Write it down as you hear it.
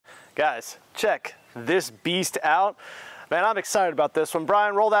Guys, check this beast out. Man, I'm excited about this one.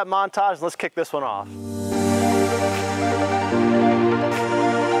 Brian, roll that montage and let's kick this one off.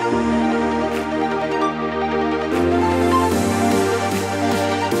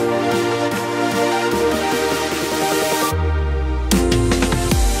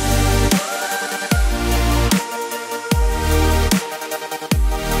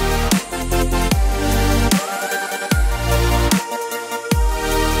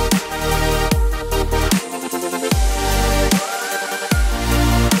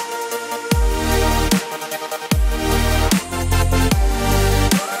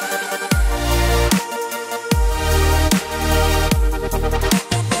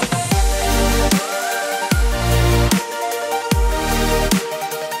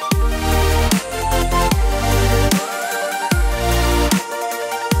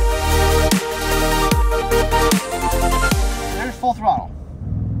 Full throttle.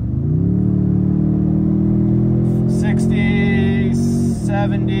 60,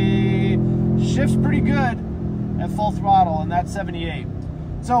 70, shifts pretty good at full throttle, and that's 78.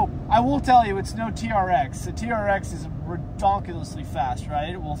 So I will tell you, it's no TRX. The TRX is redonkulously fast, right?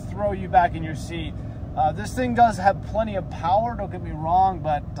 It will throw you back in your seat. This thing does have plenty of power, don't get me wrong,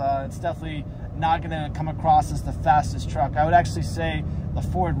 but it's definitely not going to come across as the fastest truck. I would actually say the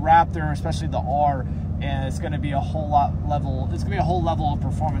Ford Raptor, especially the R, and it's going to be a whole level of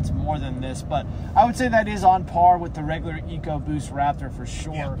performance more than this, but I would say that is on par with the regular EcoBoost Raptor for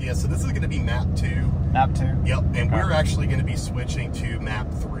sure. Yeah, so this is going to be map 2. Map 2? Yep, and we're actually going to be switching to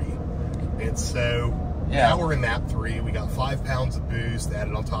map 3. And so now we're in map 3. We got 5 pounds of boost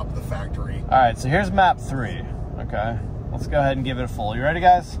added on top of the factory. All right, so here's map 3. Okay, let's go ahead and give it a full. You ready,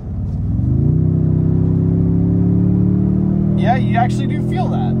 guys? Yeah, you actually do feel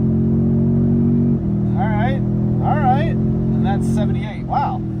that. All right, and that's 78.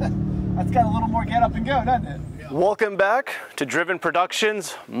 Wow, that's got a little more get up and go, doesn't it? Yeah. Welcome back to Driven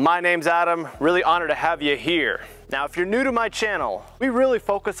Productions. My name's Adam. Really honored to have you here. Now, if you're new to my channel, we really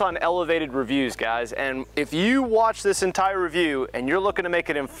focus on elevated reviews, guys. And if you watch this entire review and you're looking to make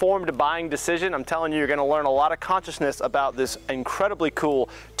an informed buying decision, I'm telling you, you're gonna learn a lot of consciousness about this incredibly cool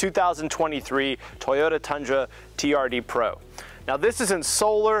 2023 Toyota Tundra TRD Pro. Now, this is in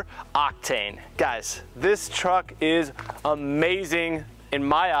solar octane. Guys, this truck is amazing in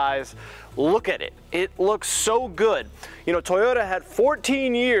my eyes. Look at it. It looks so good. You know, Toyota had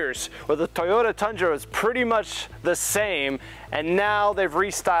 14 years where the Toyota Tundra was pretty much the same, and now they've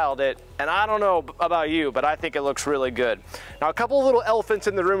restyled it. And I don't know about you, but I think it looks really good. Now, a couple of little elephants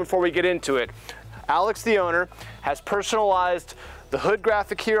in the room before we get into it. Alex, the owner, has personalized the hood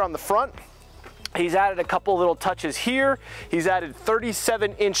graphic here on the front. He's added a couple little touches here. He's added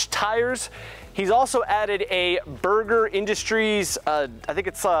 37-inch tires. He's also added a Berger Industries, I think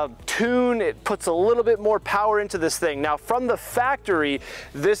it's a tune. It puts a little bit more power into this thing. Now, from the factory,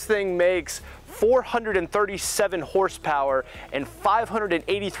 this thing makes 437 horsepower and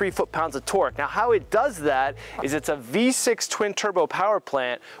 583 foot-pounds of torque. Now, how it does that is it's a V6 twin-turbo power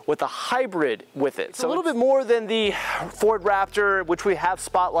plant with a hybrid with it. So a little bit more than the Ford Raptor, which we have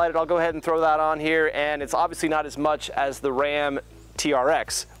spotlighted. I'll go ahead and throw that on here, and it's obviously not as much as the Ram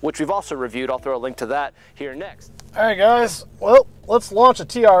TRX, which we've also reviewed. I'll throw a link to that here next. All right, guys. Well, let's launch a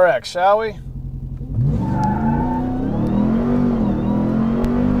TRX, shall we?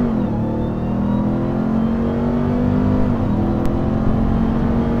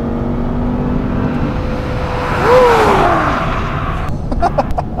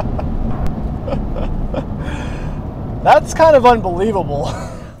 That's kind of unbelievable.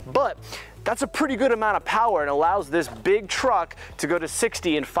 But that's a pretty good amount of power and allows this big truck to go to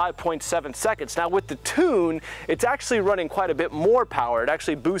 60 in 5.7 seconds. Now, with the tune, it's actually running quite a bit more power. It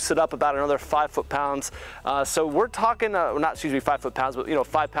actually boosts it up about another 5 foot-pounds. So we're talking, not, excuse me, 5 foot-pounds, but, you know,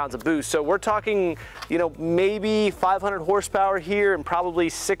 5 pounds of boost. So we're talking, you know, maybe 500 horsepower here and probably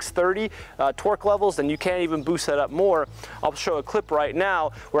 630 torque levels, and you can't even boost that up more. I'll show a clip right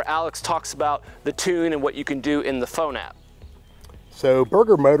now where Alex talks about the tune and what you can do in the phone app. So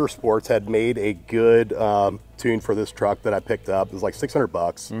Berger Motorsports had made a good tune for this truck that I picked up. It was like 600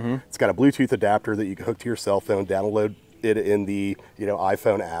 bucks. Mm-hmm. It's got a Bluetooth adapter that you can hook to your cell phone, download it in the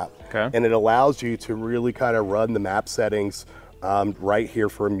iPhone app. Okay. And it allows you to really kind of run the map settings right here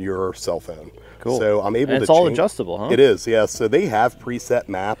from your cell phone. Cool. So I'm able to. It's all adjustable, huh? It is, yeah. So they have preset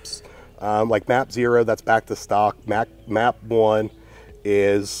maps, like map 0, that's back to stock. Map 1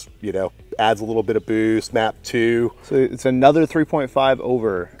 is, adds a little bit of boost. Map 2. So it's another 3.5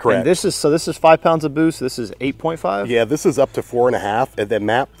 over. Correct. And this is 5 pounds of boost. This is 8.5? Yeah, this is up to 4.5. And then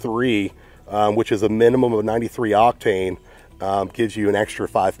map 3, which is a minimum of 93 octane, gives you an extra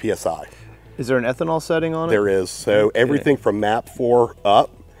 5 PSI. Is there an ethanol setting on it? There is. So everything from MAP 4 up,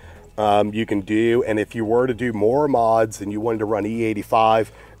 you can do. And if you were to do more mods and you wanted to run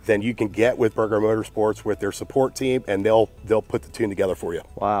E85, then you can get with Burger Motorsports with their support team, and they'll put the tune together for you.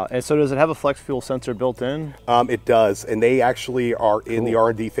 Wow. And so does it have a flex fuel sensor built in? It does, and they actually are in the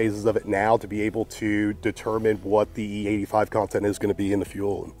R&D phases of it now to be able to determine what the E85 content is going to be in the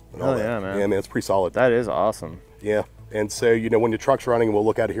fuel and all that. Yeah, man. Yeah, man, it's pretty solid. That is awesome. Yeah, and so, you know, when the truck's running, and we'll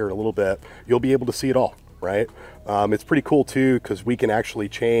look at it here in a little bit, you'll be able to see it all, right? It's pretty cool too, because we can actually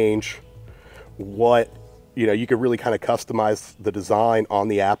change what, you know, you could really kind of customize the design on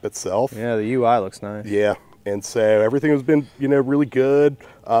the app itself. Yeah, the UI looks nice. Yeah, and so everything has been, you know, really good.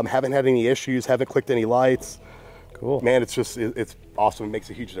 Haven't had any issues, haven't clicked any lights. Cool. Man, it's just, it's awesome. It makes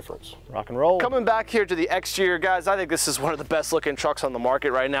a huge difference. Rock and roll. Coming back here to the X-Gear, guys, I think this is one of the best looking trucks on the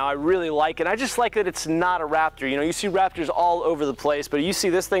market right now. I really like it. I just like that it's not a Raptor. You know, you see Raptors all over the place, but you see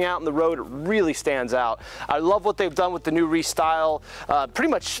this thing out in the road, it really stands out. I love what they've done with the new restyle. Pretty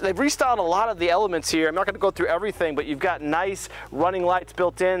much, they've restyled a lot of the elements here. I'm not going to go through everything, but you've got nice running lights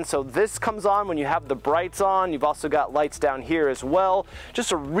built in. So this comes on when you have the brights on. You've also got lights down here as well.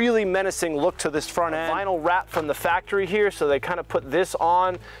 Just a really menacing look to this front end. Vinyl wrap from the factory here, so they kind of put this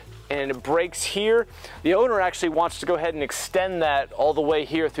on and it breaks here. The owner actually wants to go ahead and extend that all the way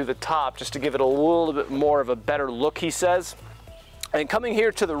here through the top just to give it a little bit more of a better look, he says. And coming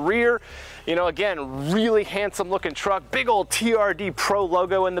here to the rear, you know, again, really handsome looking truck, big old TRD Pro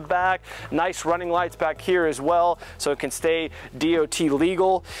logo in the back, nice running lights back here as well, so it can stay DOT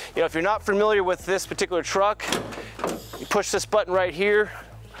legal. You know, if you're not familiar with this particular truck, you push this button right here.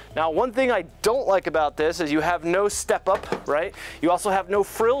 Now, one thing I don't like about this is you have no step up, right? You also have no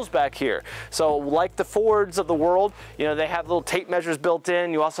frills back here. So like the Fords of the world, you know, they have little tape measures built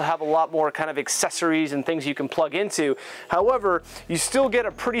in. You also have a lot more kind of accessories and things you can plug into. However, you still get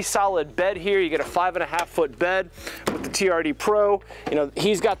a pretty solid bed here. You get a 5.5 foot bed with the TRD Pro. You know,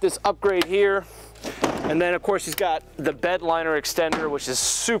 he's got this upgrade here. And then, of course, he's got the bed liner extender, which is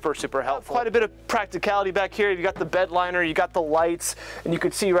super, super helpful. Quite a bit of practicality back here. You've got the bed liner, you got the lights, and you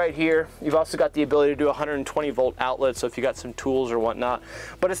can see right here, you've also got the ability to do a 120 volt outlet, so if you got some tools or whatnot.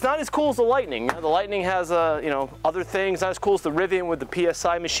 But it's not as cool as the Lightning. You know, the Lightning has, you know, other things, not as cool as the Rivian with the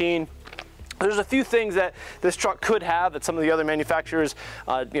PSI machine. There's a few things that this truck could have that some of the other manufacturers,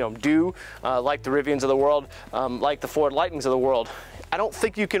 you know, do, like the Rivians of the world, like the Ford Lightnings of the world. I don't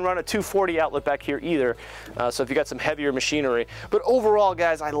think you can run a 240 outlet back here either, so if you got some heavier machinery. But overall,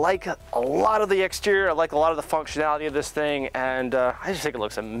 guys, I like a lot of the exterior, I like a lot of the functionality of this thing, and I just think it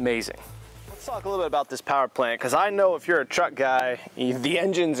looks amazing. Let's talk a little bit about this power plant, because I know if you're a truck guy, the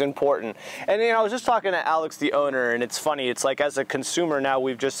engine's important. And you know, I was just talking to Alex, the owner, and it's funny, it's like as a consumer now,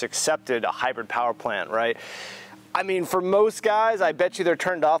 we've just accepted a hybrid power plant, right? I mean, for most guys, I bet you they're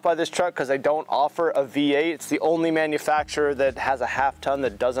turned off by this truck because they don't offer a V8. It's the only manufacturer that has a half-ton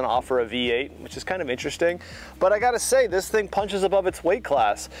that doesn't offer a V8, which is kind of interesting. But I gotta say, this thing punches above its weight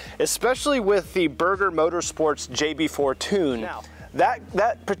class, especially with the Burger Motorsports JB4 tune. Now,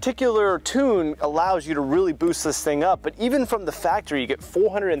 that particular tune allows you to really boost this thing up, but even from the factory, you get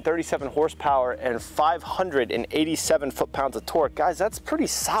 437 horsepower and 587 foot-pounds of torque. Guys, that's pretty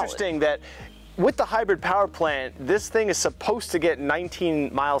solid. Interesting that with the hybrid power plant, this thing is supposed to get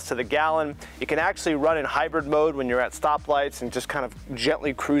 19 miles to the gallon. You can actually run in hybrid mode when you're at stoplights and just kind of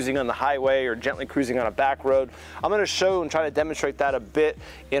gently cruising on the highway or gently cruising on a back road. I'm going to show and try to demonstrate that a bit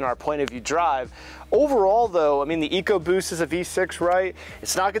in our point of view drive. Overall though, I mean, the EcoBoost is a V6, right?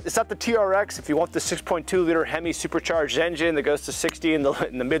 It's not the TRX. If you want the 6.2 liter Hemi supercharged engine that goes to 60 in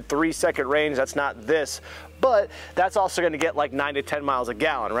the mid 3-second range, that's not this. But that's also going to get like 9 to 10 miles a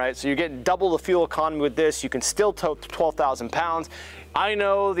gallon, right? So you're getting double the fuel economy with this. You can still tow 12,000 pounds. I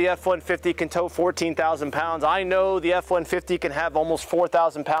know the F-150 can tow 14,000 pounds. I know the F-150 can have almost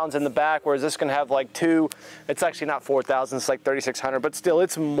 4,000 pounds in the back, whereas this can have like 2. It's actually not 4,000, it's like 3,600, but still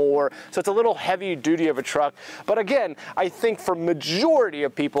it's more. So it's a little heavy duty of a truck. But again, I think for majority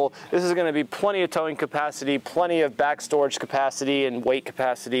of people, this is gonna be plenty of towing capacity, plenty of back storage capacity and weight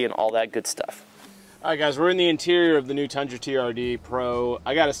capacity and all that good stuff. All right, guys, we're in the interior of the new Tundra TRD Pro.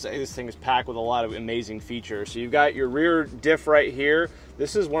 I gotta say, this thing is packed with a lot of amazing features. So you've got your rear diff right here.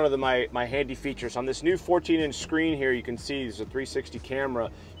 This is one of my handy features. On this new 14-inch screen here, you can see there's a 360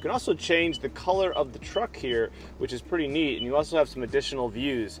 camera. You can also change the color of the truck here, which is pretty neat, and you also have some additional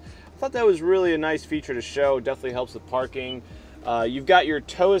views. I thought that was really a nice feature to show. Definitely helps with parking. You've got your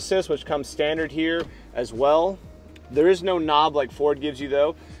tow assist, which comes standard here as well. There is no knob like Ford gives you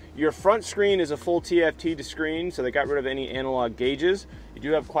though. Your front screen is a full TFT screen, so they got rid of any analog gauges. You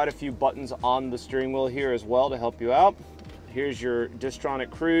do have quite a few buttons on the steering wheel here as well to help you out. Here's your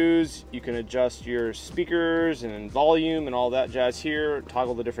Distronic cruise. You can adjust your speakers and volume and all that jazz here.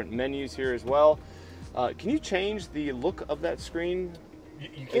 Toggle the different menus here as well. Can you change the look of that screen?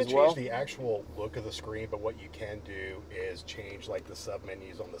 You can't change the actual look of the screen, but what you can do is change like the sub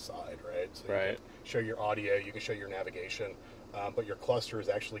menus on the side, right? So you can show your audio, you can show your navigation, but your cluster is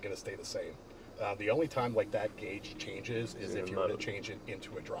actually going to stay the same. The only time like that gauge changes is if you were to change it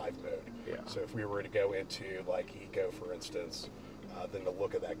into a drive mode. Yeah. So if we were to go into like eco, for instance, then the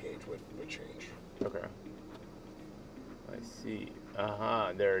look of that gauge would change. Okay. I see.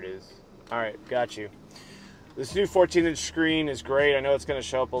 There it is. All right, got you. This new 14-inch screen is great. I know it's going to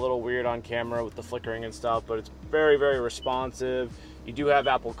show up a little weird on camera with the flickering and stuff, but it's very, very responsive. You do have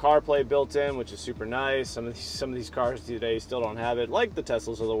Apple CarPlay built in, which is super nice. Some of these cars today still don't have it, like the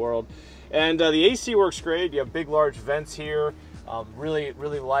Teslas of the world. And the AC works great. You have big, large vents here.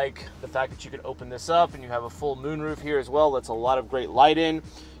 Really like the fact that you can open this up and you have a full moonroof here as well. That's a lot of great light in.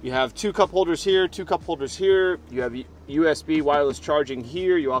 You have 2 cup holders here, 2 cup holders here. You have USB wireless charging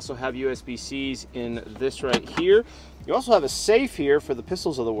here. You also have USB-Cs in this right here. You also have a safe here for the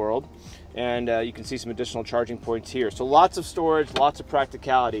pistols of the world. And you can see some additional charging points here. So lots of storage, lots of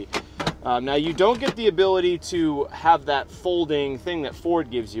practicality. Now you don't get the ability to have that folding thing that Ford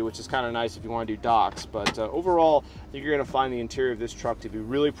gives you, which is kind of nice if you want to do docks. But overall, I think you're going to find the interior of this truck to be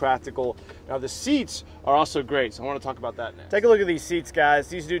really practical. Now the seats are also great, so I want to talk about that next. Take a look at these seats, guys.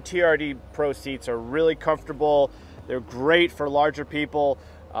 These new TRD Pro seats are really comfortable. They're great for larger people.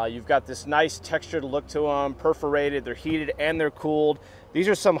 You've got this nice textured look to them, perforated, they're heated and they're cooled. These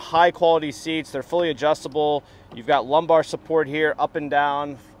are some high quality seats. They're fully adjustable. You've got lumbar support here, up and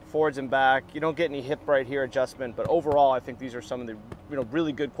down, forwards and back. You don't get any hip right here adjustment, but overall I think these are some of the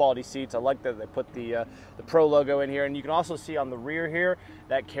really good quality seats. I like that they put the Pro logo in here, and you can also see on the rear here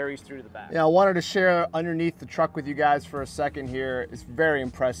that carries through to the back. Yeah, I wanted to share underneath the truck with you guys for a second here. It's very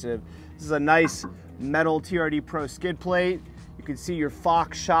impressive. This is a nice metal TRD Pro skid plate. You can see your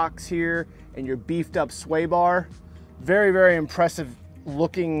Fox shocks here and your beefed up sway bar. Very, very impressive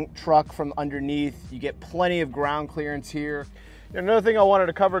looking truck from underneath. You get plenty of ground clearance here. Another thing I wanted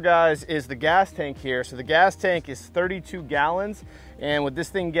to cover, guys, is the gas tank here. So the gas tank is 32 gallons, and with this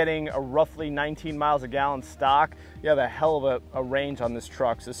thing getting a roughly 19 miles a gallon stock, you have a hell of a range on this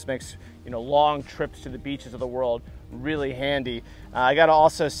truck. So this makes long trips to the beaches of the world really handy. I got to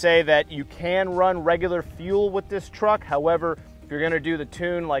also say that you can run regular fuel with this truck. However, if you're going to do the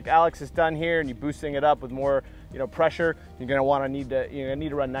tune like Alex has done here, and you're boosting it up with more pressure, you're going to need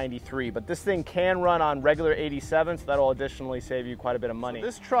to run 93. But this thing can run on regular 87, so that'll additionally save you quite a bit of money. So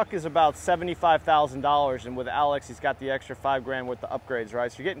this truck is about $75,000, and with Alex, he's got the extra $5 grand with the upgrades, right?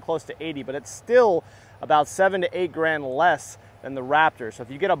 So you're getting close to 80, but it's still about $7 to $8 grand less than the Raptor. So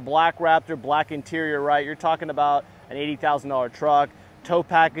if you get a black Raptor, black interior, right, you're talking about an $80,000 truck. Tow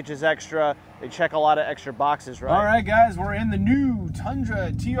package is extra. They check a lot of extra boxes, right? All right, guys, we're in the new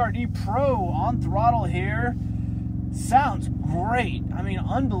Tundra TRD Pro on throttle here. Sounds great. I mean,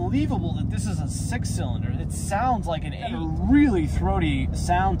 unbelievable that this is a 6-cylinder. It sounds like an 8. A really throaty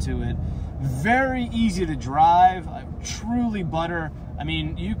sound to it. Very easy to drive. Truly butter. I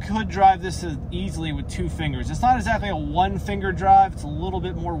mean, you could drive this easily with 2 fingers. It's not exactly a 1-finger drive. It's a little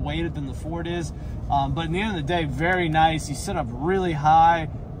bit more weighted than the Ford is. But in the end of the day, very nice. You sit up really high.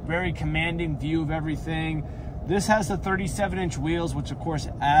 Very commanding view of everything. This has the 37-inch wheels, which of course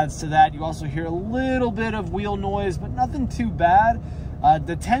adds to that. You also hear a little bit of wheel noise, but nothing too bad.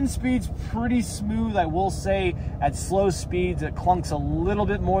 The 10 speed's pretty smooth. I will say at slow speeds, it clunks a little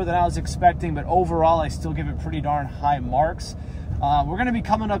bit more than I was expecting, but overall, I still give it pretty darn high marks. We're gonna be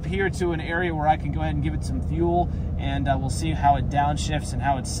coming up here to an area where I can go ahead and give it some fuel, and we'll see how it downshifts and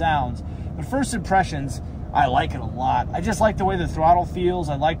how it sounds. But first impressions, I like it a lot. I just like the way the throttle feels.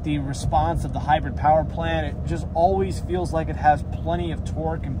 I like the response of the hybrid power plant. It just always feels like it has plenty of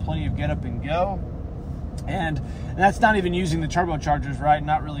torque and plenty of get up and go. And that's not even using the turbochargers, right?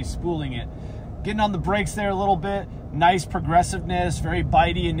 Not really spooling it. Getting on the brakes there a little bit. Nice progressiveness, very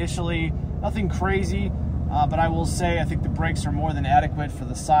bitey initially. Nothing crazy, but I will say I think the brakes are more than adequate for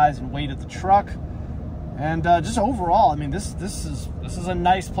the size and weight of the truck. And just overall, I mean, this is a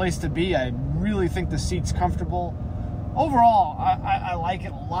nice place to be. I really think the seat's comfortable. Overall, I like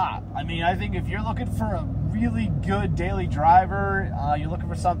it a lot. I mean, I think if you're looking for a really good daily driver, you're looking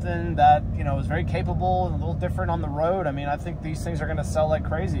for something that is very capable and a little different on the road. I mean, I think these things are going to sell like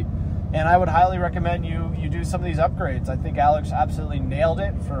crazy, and I would highly recommend you do some of these upgrades. I think Alex absolutely nailed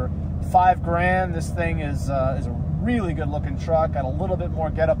it. For $5 grand, this thing is a really good looking truck. Got a little bit more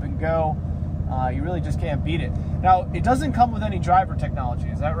get up and go. You really just can't beat it. Now, it doesn't come with any driver technology,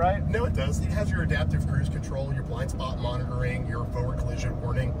 is that right? No, it does. It has your adaptive cruise control, your blind spot monitoring, your forward collision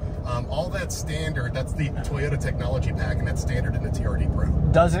warning. All that's standard. That's the Toyota technology pack, and that's standard in the TRD Pro.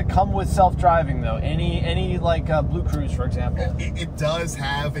 Does it come with self-driving, though? Any like Blue Cruise, for example? It does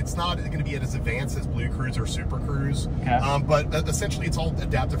have. It's not going to be as advanced as Blue Cruise or Super Cruise, okay. But essentially it's all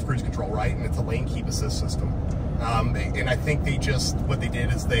adaptive cruise control, right? And it's a lane keep assist system. And I think what they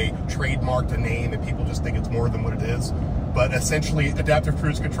did is they trademarked a name and people just think it's more than what it is. But essentially, adaptive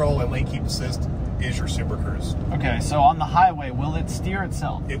cruise control and lane keep assist is your Super Cruise. Okay, so on the highway, will it steer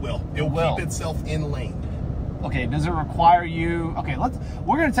itself? It will. It will keep itself in lane. Okay, does it require you? Okay,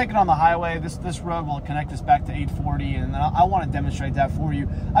 we're going to take it on the highway. This road will connect us back to 840, and I want to demonstrate that for you.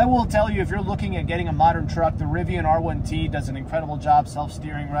 I will tell you, if you're looking at getting a modern truck, the Rivian R1T does an incredible job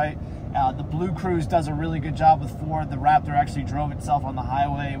self-steering, right? The Blue Cruise does a really good job with Ford. The Raptor actually drove itself on the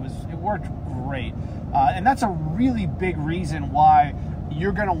highway. It worked great. And that's a really big reason why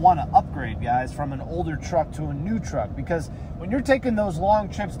you're going to want to upgrade, guys, from an older truck to a new truck. Because when you're taking those long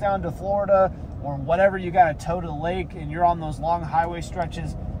trips down to Florida or whatever, you got to tow to the lake and you're on those long highway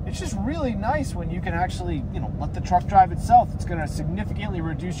stretches, it's just really nice when you can actually, let the truck drive itself. It's going to significantly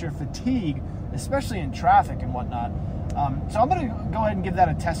reduce your fatigue, especially in traffic and whatnot. So I'm going to go ahead and give that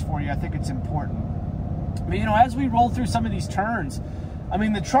a test for you. I think it's important. But, as we roll through some of these turns,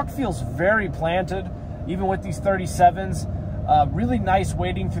 the truck feels very planted, even with these 37s. Really nice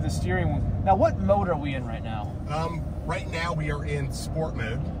weighting through the steering wheel. Now, what mode are we in right now? Right now we are in sport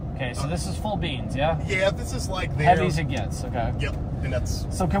mode. Okay, so this is full beans, yeah? Yeah, this is like heavy as it gets, okay. Yep, and that's...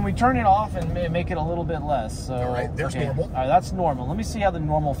 So can we turn it off and make it a little bit less? So, all right, there's normal. All right, that's normal. Let me see how the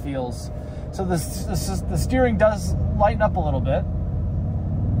normal feels. So the steering does lighten up a little bit.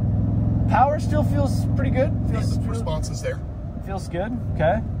 Power still feels pretty good. The response is there. Feels good,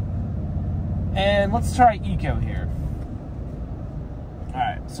 okay. And let's try Eco here. All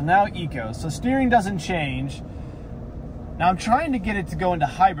right, so now Eco. So steering doesn't change. Now I'm trying to get it to go into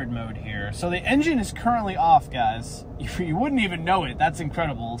hybrid mode here. So the engine is currently off, guys. You wouldn't even know it. That's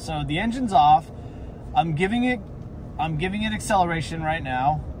incredible. So the engine's off. I'm giving it acceleration right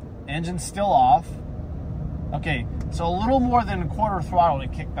now. Engine's still off. Okay, so a little more than a quarter throttle to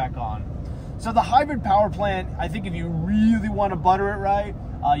kick back on. So the hybrid power plant, I think if you really want to butter it right,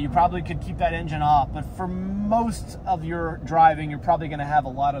 you probably could keep that engine off. But for most of your driving, you're probably going to have a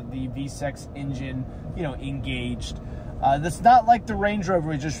lot of the V6 engine, engaged. That's not like the Range Rover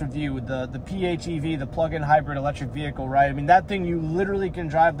we just reviewed, the PHEV, the plug-in hybrid electric vehicle, right? That thing, you literally can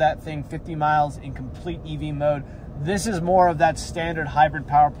drive that thing 50 miles in complete EV mode. This is more of that standard hybrid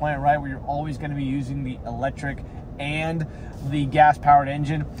power plant, right, where you're always going to be using the electric and the gas-powered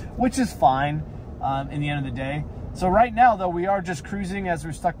engine, which is fine in the end of the day. So right now, though, we are just cruising as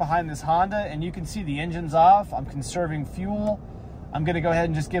we're stuck behind this Honda, and you can see the engine's off. I'm conserving fuel. I'm going to go ahead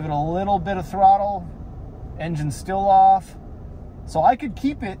and just give it a little bit of throttle. Engine's still off. So I could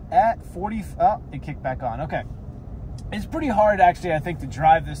keep it at 40. Oh, it kicked back on. Okay. It's pretty hard, actually, I think, to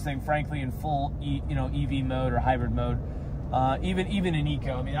drive this thing, frankly, in full, EV mode or hybrid mode. Even in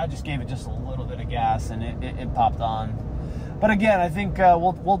Eco. I just gave it just a little bit of gas, and it popped on. But again, I think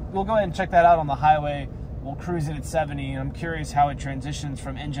we'll go ahead and check that out on the highway. We'll cruise it at 70. I'm curious how it transitions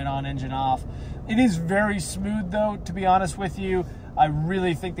from engine on, engine off. It is very smooth, though, to be honest with you. I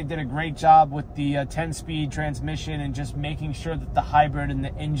really think they did a great job with the 10-speed transmission and just making sure that the hybrid and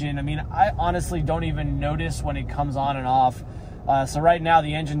the engine, I honestly don't even notice when it comes on and off. So right now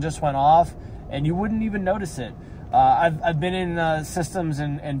the engine just went off and you wouldn't even notice it. I've been in systems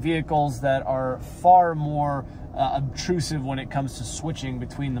and vehicles that are far more obtrusive when it comes to switching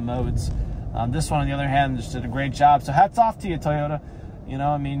between the modes. This one, on the other hand, just did a great job. So hats off to you, Toyota.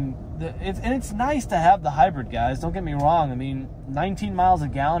 It's nice to have the hybrid, guys. Don't get me wrong. 19 miles a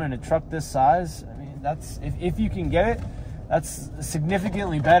gallon in a truck this size. That's if you can get it, that's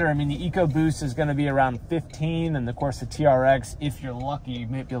significantly better. The EcoBoost is going to be around 15, and of course the TRX, if you're lucky, you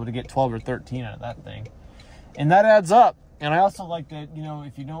may be able to get 12 or 13 out of that thing, and that adds up. And I also like that,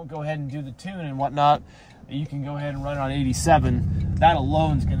 if you don't go ahead and do the tune and whatnot, you can go ahead and run on 87. That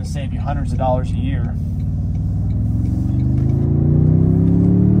alone is going to save you hundreds of dollars a year.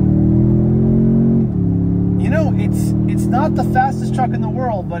 It's not the fastest truck in the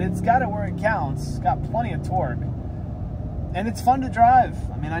world, but it's got it where it counts. It's got plenty of torque. And it's fun to drive.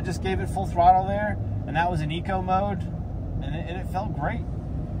 I just gave it full throttle there, and that was in Eco mode, and it felt great.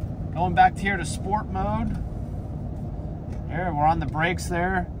 Going back here to sport mode. There, we're on the brakes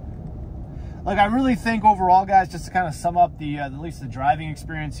there. Look, I really think overall, guys, just to kind of sum up at least the driving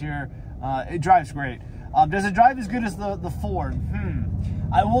experience here, It drives great. Does it drive as good as the Ford?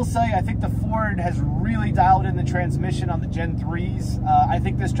 I will say I think the Ford has really dialed in the transmission on the Gen 3s. I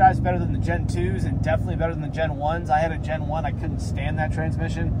think this drives better than the Gen 2s and definitely better than the Gen 1s. I had a Gen 1, I couldn't stand that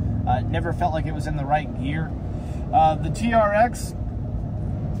transmission. It never felt like it was in the right gear. The TRX,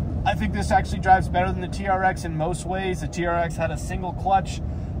 I think this actually drives better than the TRX in most ways. The TRX had a single clutch,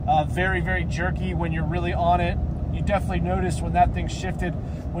 very, very jerky when you're really on it. You definitely noticed when that thing shifted.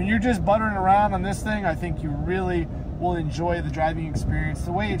 When you're just buttering around on this thing, I think you really will enjoy the driving experience.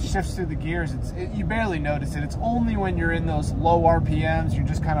 The way it shifts through the gears, you barely notice it. It's only when you're in those low RPMs, you're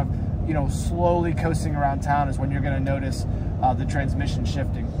just kind of, you know, slowly coasting around town is when you're going to notice the transmission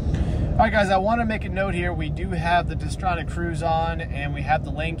shifting. All right, guys, I want to make a note here. We do have the Distronic Cruise on and we have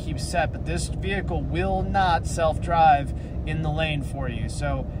the lane keep set, but this vehicle will not self-drive in the lane for you.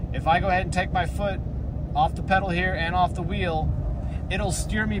 So if I go ahead and take my foot off the pedal here and off the wheel, it'll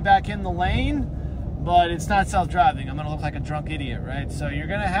steer me back in the lane, but it's not self-driving. I'm gonna look like a drunk idiot, right? So you're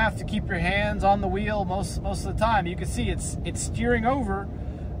gonna have to keep your hands on the wheel most of the time. You can see it's steering over,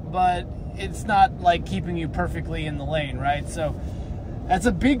 but it's not like keeping you perfectly in the lane, right? So that's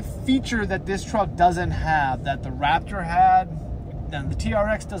a big feature that this truck doesn't have, that the Raptor had, and the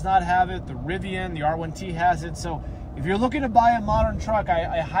TRX does not have it, the Rivian, the R1T has it. So if you're looking to buy a modern truck,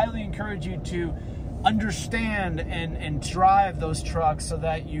 I highly encourage you to understand and drive those trucks so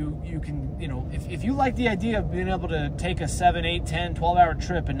that you can, you know, if you like the idea of being able to take a 7, 8, 10, 12-hour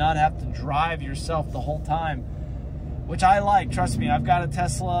trip and not have to drive yourself the whole time, which I like, trust me, I've got a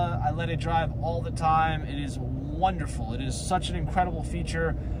Tesla, I let it drive all the time. It is wonderful. It is such an incredible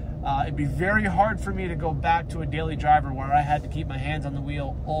feature. It'd be very hard for me to go back to a daily driver where I had to keep my hands on the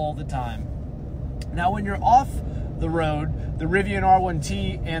wheel all the time. Now, when you're off the road, the Rivian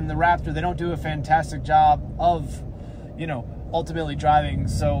R1T and the Raptor, they don't do a fantastic job of, you know, ultimately driving.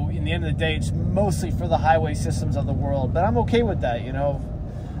 So in the end of the day, it's mostly for the highway systems of the world, but I'm okay with that, you know.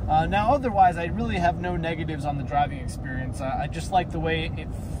 Now, otherwise, I really have no negatives on the driving experience. I just like the way it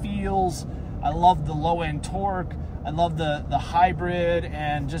feels. I love the low-end torque. I love the hybrid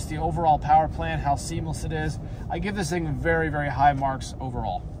and just the overall power plant, how seamless it is. I give this thing very, very high marks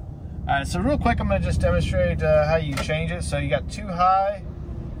overall. All right, so real quick, I'm going to just demonstrate how you change it. So you got 2 high,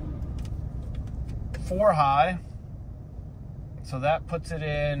 4 high. So that puts it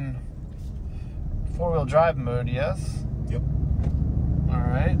in 4-wheel drive mode, yes? Yep. All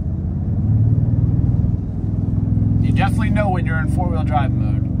right. You definitely know when you're in 4-wheel drive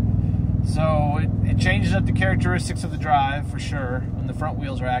mode. So it changes up the characteristics of the drive for sure when the front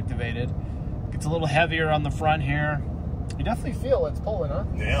wheels are activated. Gets a little heavier on the front here. You definitely feel it's pulling, huh?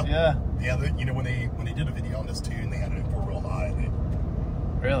 Yeah. Yeah. Yeah, you know, when they did a video on this too, and they had it in 4-wheel high.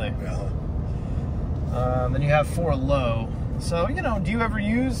 Really? Yeah. Then you have 4 low. So, you know, do you ever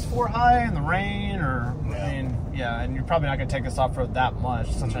use 4 high in the rain or, No. I mean, yeah, and you're probably not going to take this off-road that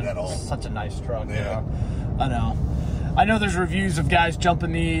much. Such a nice truck, yeah. You know? I know there's reviews of guys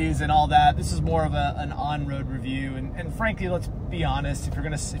jumping these and all that. This is more of an on-road review, and frankly, let's be honest.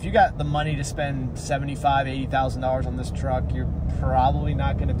 If you got the money to spend $75,000, $80,000 on this truck, you're probably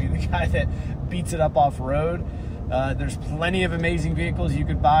not going to be the guy that beats it up off-road. There's plenty of amazing vehicles you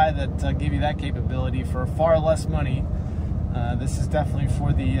could buy that give you that capability for far less money. This is definitely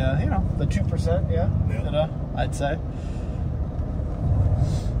for the you know, the 2%, yeah. I'd say.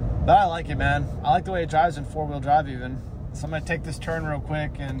 But I like it, man. I like the way it drives in 4-wheel drive even. So I'm going to take this turn real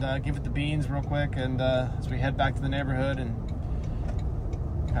quick and give it the beans real quick, and as we head back to the neighborhood and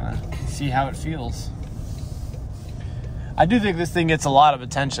kind of see how it feels. I do think this thing gets a lot of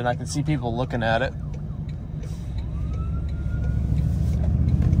attention. I can see people looking at it.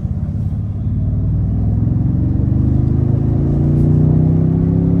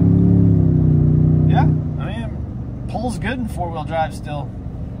 Yeah, I mean, pulls good in 4-wheel drive still.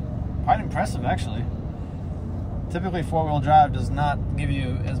 Quite impressive, actually. Typically, 4-wheel drive does not give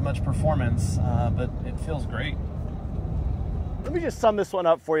you as much performance, but it feels great. Let me just sum this one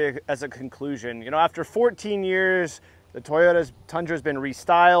up for you as a conclusion. You know, after 14 years, the Toyota Tundra has been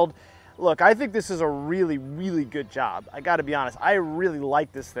restyled. Look, I think this is a really, really good job. I gotta be honest, I really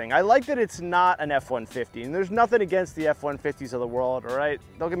like this thing. I like that it's not an F-150, and there's nothing against the F-150s of the world, all right?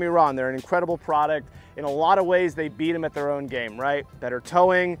 Don't get me wrong, they're an incredible product. In a lot of ways, they beat them at their own game, right? Better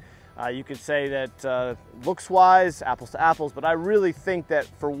towing. You could say that looks-wise, apples to apples, but I really think that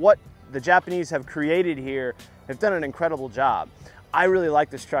for what the Japanese have created here, they've done an incredible job. I really like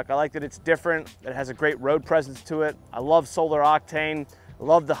this truck. I like that it's different, it has a great road presence to it. I love solar octane, I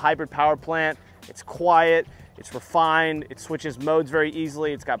love the hybrid power plant. It's quiet, It's refined, it switches modes very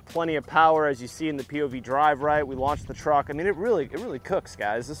easily, it's got plenty of power as you see in the POV drive, right? We launched the truck. I mean, it really cooks,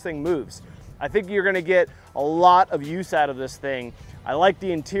 guys. This thing moves. I think you're gonna get a lot of use out of this thing. I like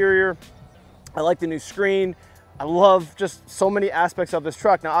the interior, I like the new screen. I love just so many aspects of this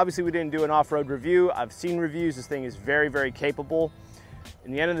truck. Now, obviously we didn't do an off-road review. I've seen reviews, this thing is very capable.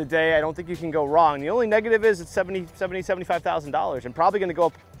 In the end of the day, I don't think you can go wrong. The only negative is it's $75,000 and probably gonna go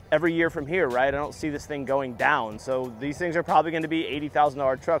up every year from here, right? I don't see this thing going down. So these things are probably gonna be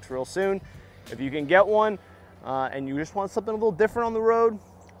 $80,000 trucks real soon. If you can get one and you just want something a little different on the road,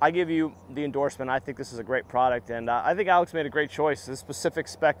 I give you the endorsement. I think this is a great product, and I think Alex made a great choice. This specific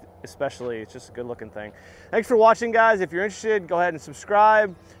spec especially, it's just a good looking thing. Thanks for watching, guys. If you're interested, go ahead and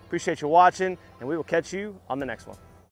subscribe. Appreciate you watching, and we will catch you on the next one.